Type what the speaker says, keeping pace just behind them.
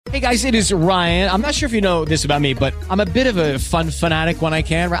Hey guys, it is Ryan. I'm not sure if you know this about me, but I'm a bit of a fun fanatic when I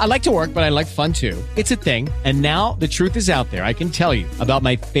can. I like to work, but I like fun too. It's a thing. And now the truth is out there. I can tell you about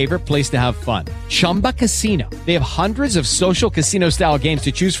my favorite place to have fun. Chumba Casino. They have hundreds of social casino style games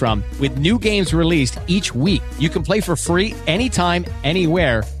to choose from with new games released each week. You can play for free anytime,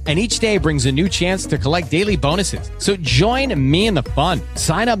 anywhere. And each day brings a new chance to collect daily bonuses. So join me in the fun.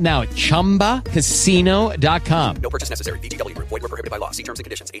 Sign up now at ChumbaCasino.com. No purchase necessary. VGW. Void where prohibited by law. See terms and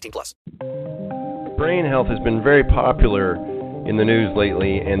conditions. 18+. Brain health has been very popular in the news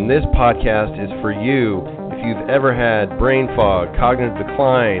lately, and this podcast is for you. If you've ever had brain fog, cognitive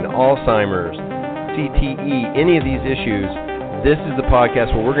decline, Alzheimer's, CTE, any of these issues, this is the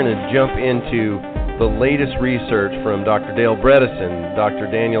podcast where we're going to jump into the latest research from Dr. Dale Bredesen, Dr.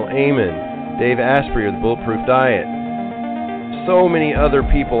 Daniel Amen, Dave Asprey of the Bulletproof Diet, so many other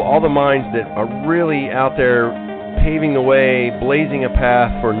people, all the minds that are really out there paving the way, blazing a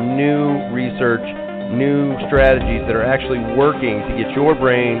path for new research, new strategies that are actually working to get your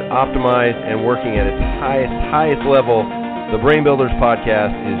brain optimized and working at its highest level. The Brain Builders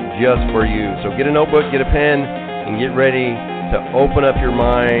podcast is just for you. So get a notebook, get a pen, and get ready to open up your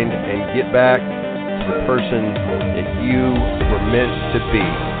mind and get back to the person that you were meant to be.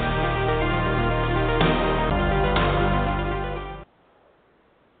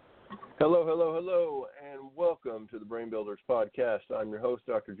 Hello, and welcome to the Brain Builders podcast. I'm your host,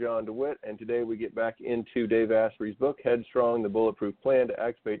 Dr. John DeWitt, and today we get back into Dave Asprey's book, Headstrong, the Bulletproof Plan to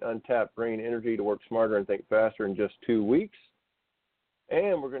Activate Untapped Brain Energy to Work Smarter and Think Faster in just 2 weeks.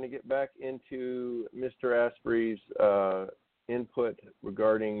 And we're going to get back into Mr. Asprey's input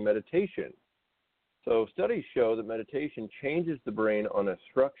regarding meditation. So studies show that meditation changes the brain on a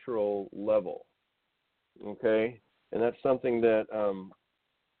structural level, okay? And that's something that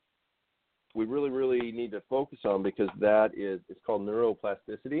we really need to focus on, because it's called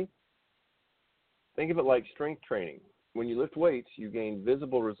neuroplasticity. Think of it like strength training. When you lift weights, you gain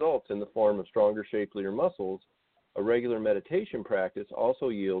visible results in the form of stronger, shapelier muscles. A regular meditation practice also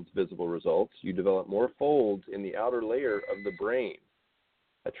yields visible results. You develop more folds in the outer layer of the brain,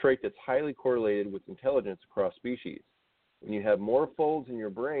 a trait that's highly correlated with intelligence across species. When you have more folds in your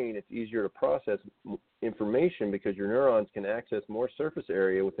brain, it's easier to process information because your neurons can access more surface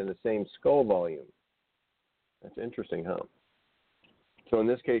area within the same skull volume. That's interesting, huh? So in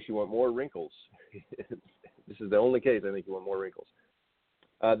this case, you want more wrinkles. This is the only case I think you want more wrinkles.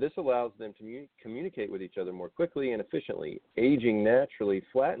 This allows them to communicate with each other more quickly and efficiently. Aging naturally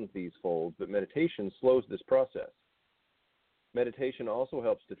flattens these folds, but meditation slows this process. Meditation also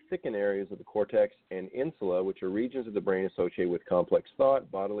helps to thicken areas of the cortex and insula, which are regions of the brain associated with complex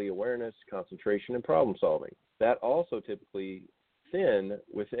thought, bodily awareness, concentration, and problem solving. That also typically thin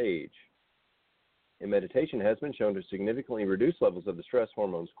with age. And meditation has been shown to significantly reduce levels of the stress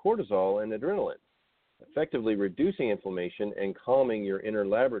hormones cortisol and adrenaline, effectively reducing inflammation and calming your inner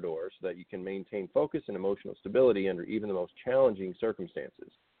Labrador so that you can maintain focus and emotional stability under even the most challenging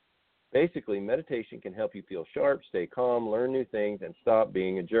circumstances. Basically, meditation can help you feel sharp, stay calm, learn new things, and stop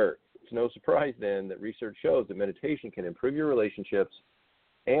being a jerk. It's no surprise then that research shows that meditation can improve your relationships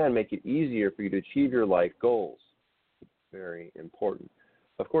and make it easier for you to achieve your life goals. Very important.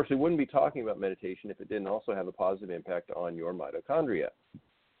 Of course, we wouldn't be talking about meditation if it didn't also have a positive impact on your mitochondria.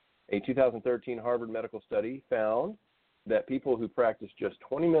 A 2013 Harvard medical study found that people who practice just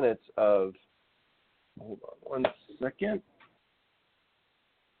 20 minutes of,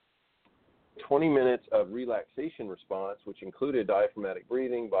 20 minutes of relaxation response, which included diaphragmatic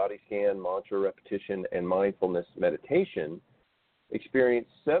breathing, body scan, mantra repetition, and mindfulness meditation,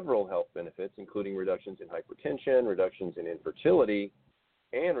 experienced several health benefits, including reductions in hypertension, reductions in infertility,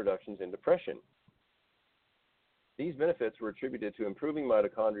 and reductions in depression. These benefits were attributed to improving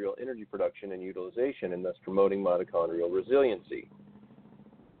mitochondrial energy production and utilization, and thus promoting mitochondrial resiliency.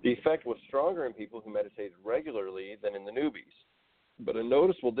 The effect was stronger in people who meditated regularly than in the newbies. But a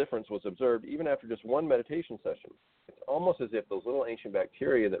noticeable difference was observed even after just one meditation session. It's almost as if those little ancient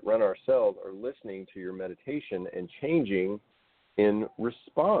bacteria that run our cells are listening to your meditation and changing in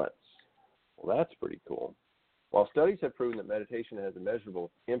response. Well, that's pretty cool. While studies have proven that meditation has a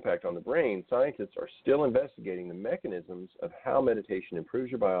measurable impact on the brain, scientists are still investigating the mechanisms of how meditation improves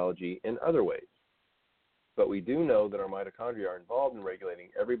your biology in other ways. But we do know that our mitochondria are involved in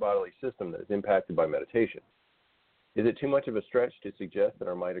regulating every bodily system that is impacted by meditation. Is it too much of a stretch to suggest that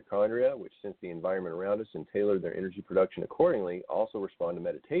our mitochondria, which sense the environment around us and tailor their energy production accordingly, also respond to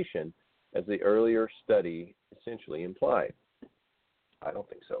meditation, as the earlier study essentially implied? I don't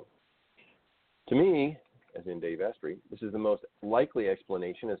think so. To me, as in Dave Asprey, this is the most likely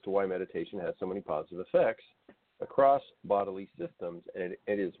explanation as to why meditation has so many positive effects, across bodily systems, and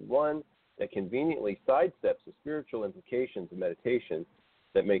it is one that conveniently sidesteps the spiritual implications of meditation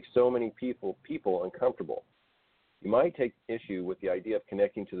that make so many people uncomfortable. You might take issue with the idea of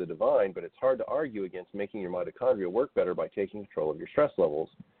connecting to the divine, but it's hard to argue against making your mitochondria work better by taking control of your stress levels,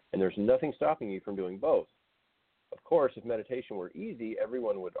 and there's nothing stopping you from doing both. Of course, if meditation were easy,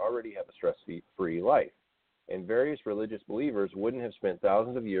 everyone would already have a stress-free life, and various religious believers wouldn't have spent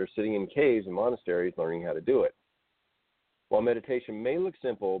thousands of years sitting in caves and monasteries learning how to do it. While meditation may look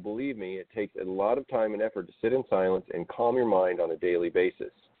simple, believe me, it takes a lot of time and effort to sit in silence and calm your mind on a daily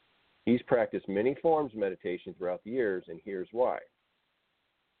basis. He's practiced many forms of meditation throughout the years, and here's why.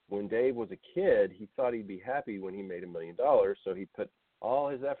 When Dave was a kid, he thought he'd be happy when he made $1 million, so he put all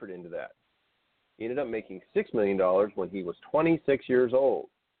his effort into that. He ended up making $6 million when he was 26 years old.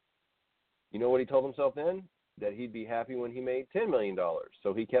 You know what he told himself then? That he'd be happy when he made $10 million,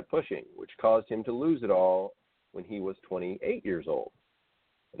 so he kept pushing, which caused him to lose it all when he was 28 years old.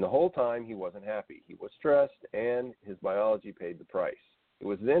 And the whole time he wasn't happy. He was stressed, and his biology paid the price. It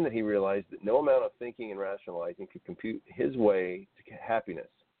was then that he realized that no amount of thinking and rationalizing could compute his way to happiness,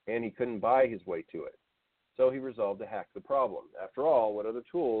 and he couldn't buy his way to it. So he resolved to hack the problem. After all, what other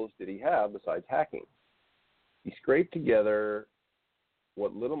tools did he have besides hacking? He scraped together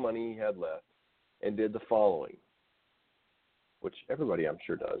what little money he had left and did the following, which everybody I'm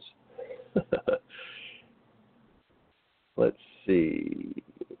sure does. Let's see.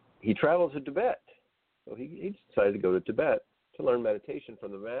 He traveled to Tibet. So he decided to go to Tibet to learn meditation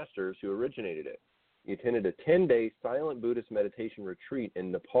from the masters who originated it. He attended a 10-day silent Buddhist meditation retreat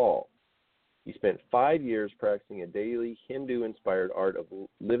in Nepal. He spent 5 years practicing a daily Hindu-inspired art of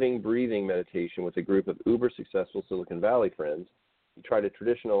living, breathing meditation with a group of uber-successful Silicon Valley friends. He tried a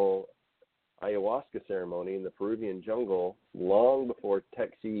traditional ayahuasca ceremony in the Peruvian jungle long before tech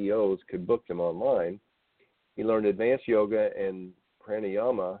CEOs could book them online. He learned advanced yoga and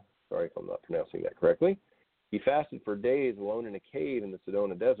pranayama. Sorry if I'm not pronouncing that correctly. He fasted for days alone in a cave in the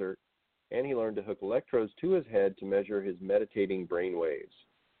Sedona Desert, and he learned to hook electrodes to his head to measure his meditating brain waves.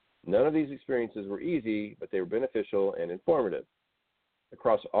 None of these experiences were easy, but they were beneficial and informative.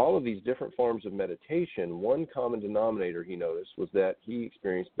 Across all of these different forms of meditation, one common denominator he noticed was that he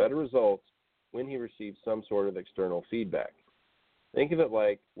experienced better results when he received some sort of external feedback. Think of it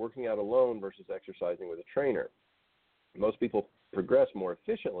like working out alone versus exercising with a trainer. Most people progress more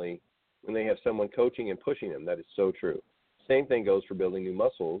efficiently when they have someone coaching and pushing them. That is so true. Same thing goes for building new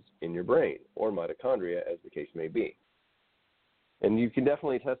muscles in your brain, or mitochondria, as the case may be. And you can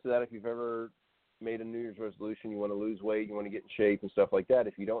definitely attest to that if you've ever made a New Year's resolution, you want to lose weight, you want to get in shape and stuff like that.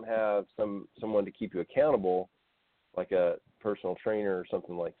 If you don't have someone to keep you accountable, like a personal trainer or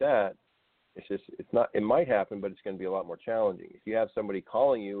something like that, it might happen, but it's going to be a lot more challenging. If you have somebody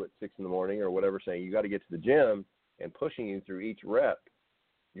calling you at 6 in the morning or whatever saying you got to get to the gym and pushing you through each rep,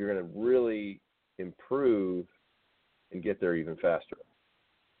 you're going to really improve and get there even faster.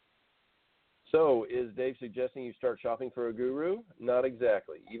 So is Dave suggesting you start shopping for a guru? Not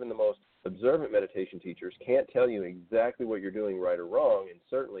exactly. Even the most observant meditation teachers can't tell you exactly what you're doing right or wrong, and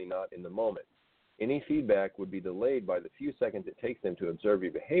certainly not in the moment. Any feedback would be delayed by the few seconds it takes them to observe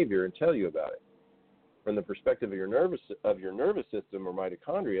your behavior and tell you about it. From the perspective of your nervous system or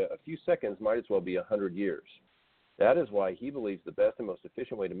mitochondria, a few seconds might as well be 100 years. That is why he believes the best and most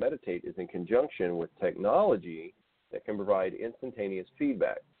efficient way to meditate is in conjunction with technology that can provide instantaneous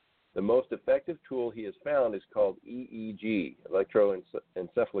feedback. The most effective tool he has found is called EEG,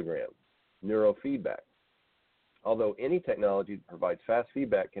 electroencephalogram, neurofeedback. Although any technology that provides fast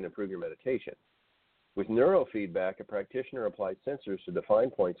feedback can improve your meditation. With neurofeedback, a practitioner applies sensors to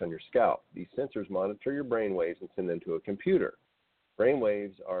define points on your scalp. These sensors monitor your brain waves and send them to a computer. Brain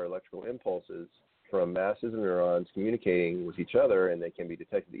waves are electrical impulses from masses of neurons communicating with each other, and they can be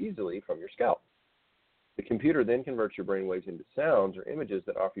detected easily from your scalp. The computer then converts your brain waves into sounds or images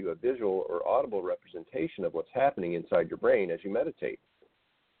that offer you a visual or audible representation of what's happening inside your brain as you meditate.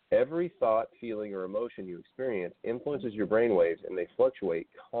 Every thought, feeling, or emotion you experience influences your brain waves, and they fluctuate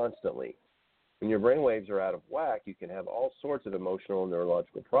constantly. When your brain waves are out of whack, you can have all sorts of emotional and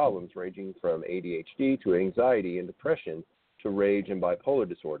neurological problems, ranging from ADHD to anxiety and depression to rage and bipolar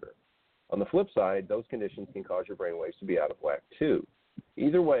disorder. On the flip side, those conditions can cause your brain waves to be out of whack too.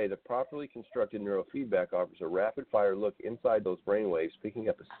 Either way, the properly constructed neurofeedback offers a rapid-fire look inside those brain waves, picking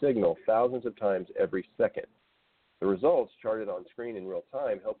up a signal thousands of times every second. The results, charted on screen in real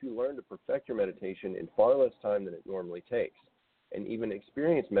time, help you learn to perfect your meditation in far less time than it normally takes. And even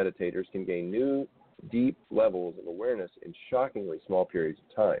experienced meditators can gain new, deep levels of awareness in shockingly small periods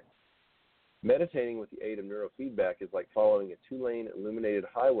of time. Meditating with the aid of neurofeedback is like following a two-lane illuminated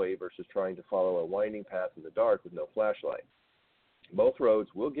highway versus trying to follow a winding path in the dark with no flashlight. Both roads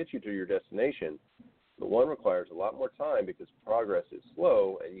will get you to your destination, but one requires a lot more time because progress is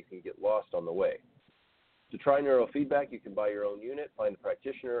slow and you can get lost on the way. To try neurofeedback, you can buy your own unit, find a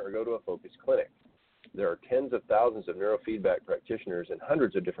practitioner, or go to a focused clinic. There are tens of thousands of neurofeedback practitioners and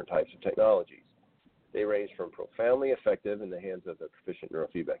hundreds of different types of technologies. They range from profoundly effective in the hands of a proficient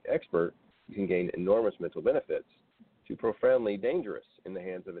neurofeedback expert, you can gain enormous mental benefits, to profoundly dangerous in the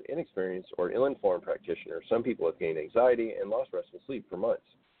hands of an inexperienced or ill-informed practitioner. Some people have gained anxiety and lost restful sleep for months.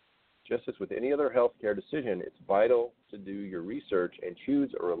 Just as with any other healthcare decision, it's vital to do your research and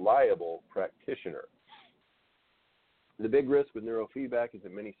choose a reliable practitioner. The big risk with neurofeedback is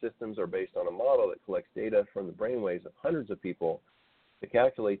that many systems are based on a model that collects data from the brainwaves of hundreds of people to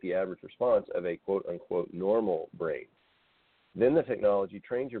calculate the average response of a quote-unquote normal brain. Then the technology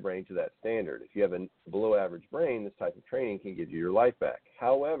trains your brain to that standard. If you have a below-average brain, this type of training can give you your life back.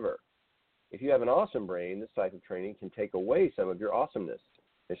 However, if you have an awesome brain, this type of training can take away some of your awesomeness.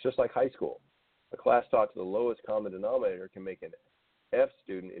 It's just like high school. A class taught to the lowest common denominator can make an F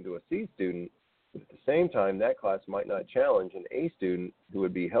student into a C student, but at the same time, that class might not challenge an A student who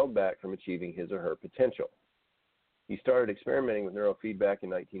would be held back from achieving his or her potential. He started experimenting with neurofeedback in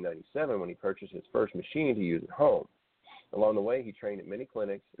 1997 when he purchased his first machine to use at home. Along the way, he trained at many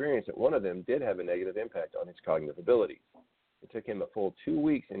clinics. Experience at one of them did have a negative impact on his cognitive abilities. It took him a full 2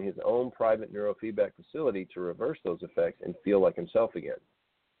 weeks in his own private neurofeedback facility to reverse those effects and feel like himself again.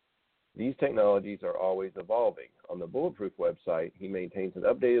 These technologies are always evolving. On the Bulletproof website, he maintains an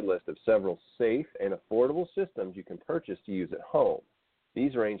updated list of several safe and affordable systems you can purchase to use at home.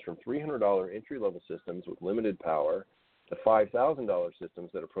 These range from $300 entry-level systems with limited power to $5,000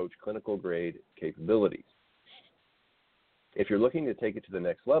 systems that approach clinical-grade capabilities. If you're looking to take it to the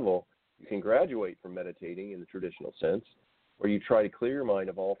next level, you can graduate from meditating in the traditional sense, where you try to clear your mind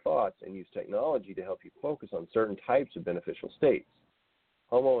of all thoughts and use technology to help you focus on certain types of beneficial states.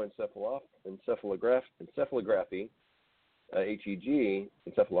 Homoencephalography, HEG,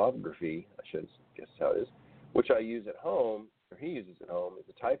 encephalography, I should guess how it is, which I use at home, or he uses at home, is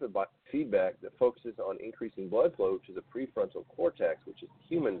a type of feedback that focuses on increasing blood flow to the prefrontal cortex, which is the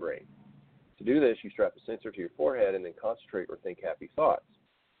human brain. To do this, you strap a sensor to your forehead and then concentrate or think happy thoughts.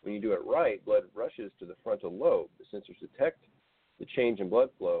 When you do it right, blood rushes to the frontal lobe. The sensors detect the change in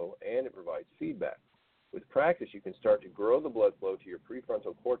blood flow, and it provides feedback. With practice, you can start to grow the blood flow to your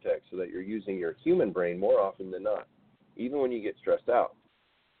prefrontal cortex so that you're using your human brain more often than not, even when you get stressed out.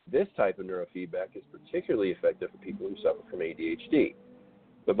 This type of neurofeedback is particularly effective for people who suffer from ADHD.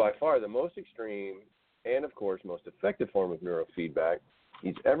 But by far the most extreme and, of course, most effective form of neurofeedback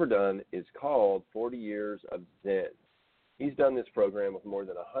he's ever done is called 40 Years of Zen. He's done this program with more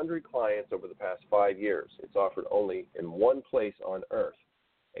than 100 clients over the past 5 years. It's offered only in one place on Earth,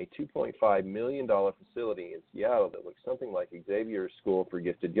 a $2.5 million facility in Seattle that looks something like Xavier's School for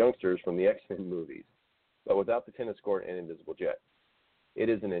Gifted Youngsters from the X-Men movies, but without the tennis court and invisible jet. It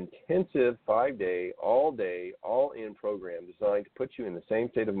is an intensive 5-day, all-in program designed to put you in the same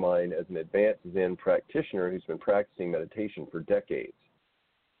state of mind as an advanced Zen practitioner who's been practicing meditation for decades.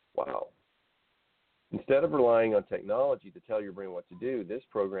 Wow. Instead of relying on technology to tell your brain what to do, this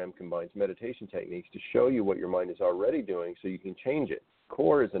program combines meditation techniques to show you what your mind is already doing so you can change it.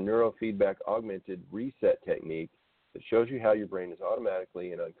 CORE is a neurofeedback augmented reset technique that shows you how your brain is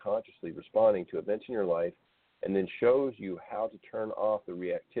automatically and unconsciously responding to events in your life and then shows you how to turn off the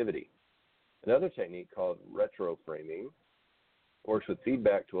reactivity. Another technique called retroframing works with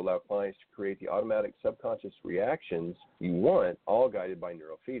feedback to allow clients to create the automatic subconscious reactions you want, all guided by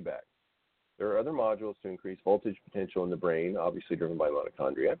neurofeedback. There are other modules to increase voltage potential in the brain, obviously driven by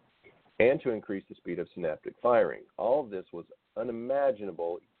mitochondria, and to increase the speed of synaptic firing. All of this was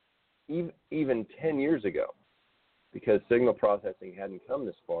unimaginable even 10 years ago because signal processing hadn't come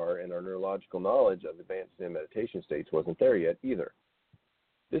this far and our neurological knowledge of advanced Zen meditation states wasn't there yet either.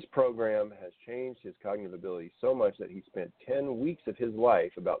 This program has changed his cognitive ability so much that he spent 10 weeks of his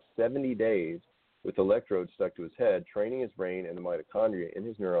life, about 70 days, with electrodes stuck to his head, training his brain and the mitochondria in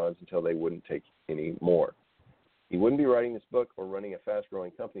his neurons until they wouldn't take any more. He wouldn't be writing this book or running a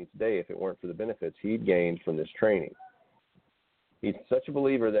fast-growing company today if it weren't for the benefits he'd gained from this training. He's such a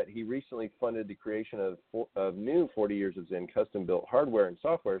believer that he recently funded the creation of new 40 Years of Zen custom-built hardware and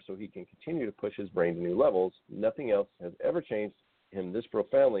software so he can continue to push his brain to new levels. Nothing else has ever changed him this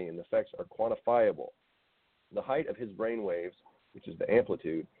profoundly, and the effects are quantifiable. The height of his brain waves, which is the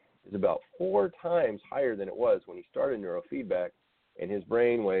amplitude, is about 4 times higher than it was when he started neurofeedback, and his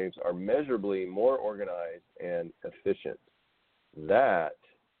brain waves are measurably more organized and efficient. That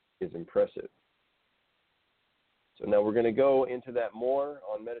is impressive. So now we're going to go into that more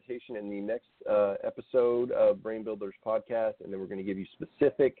on meditation in the next episode of Brain Builders Podcast, and then we're going to give you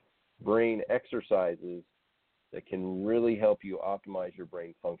specific brain exercises that can really help you optimize your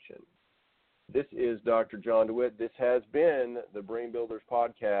brain function. This is Dr. John DeWitt. This has been the Brain Builders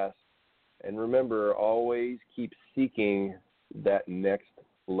Podcast. And remember, always keep seeking that next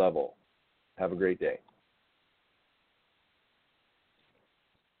level. Have a great day.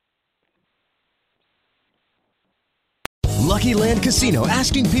 Lucky Land Casino,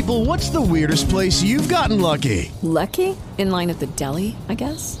 asking people, what's the weirdest place you've gotten lucky? Lucky? In line at the deli, I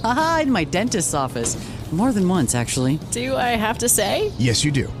guess? Aha, in my dentist's office. More than once, actually. Do I have to say? Yes,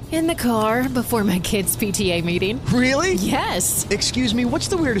 you do. In the car before my kids' PTA meeting. Really? Yes. Excuse me, what's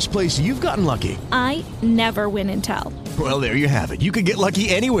the weirdest place you've gotten lucky? I never win and tell. Well, there you have it. You can get lucky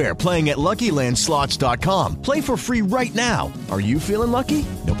anywhere, playing at LuckyLandSlots.com. Play for free right now. Are you feeling lucky?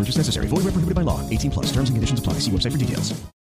 No purchase necessary. Void where prohibited by law. 18+. Terms and conditions apply. See website for details.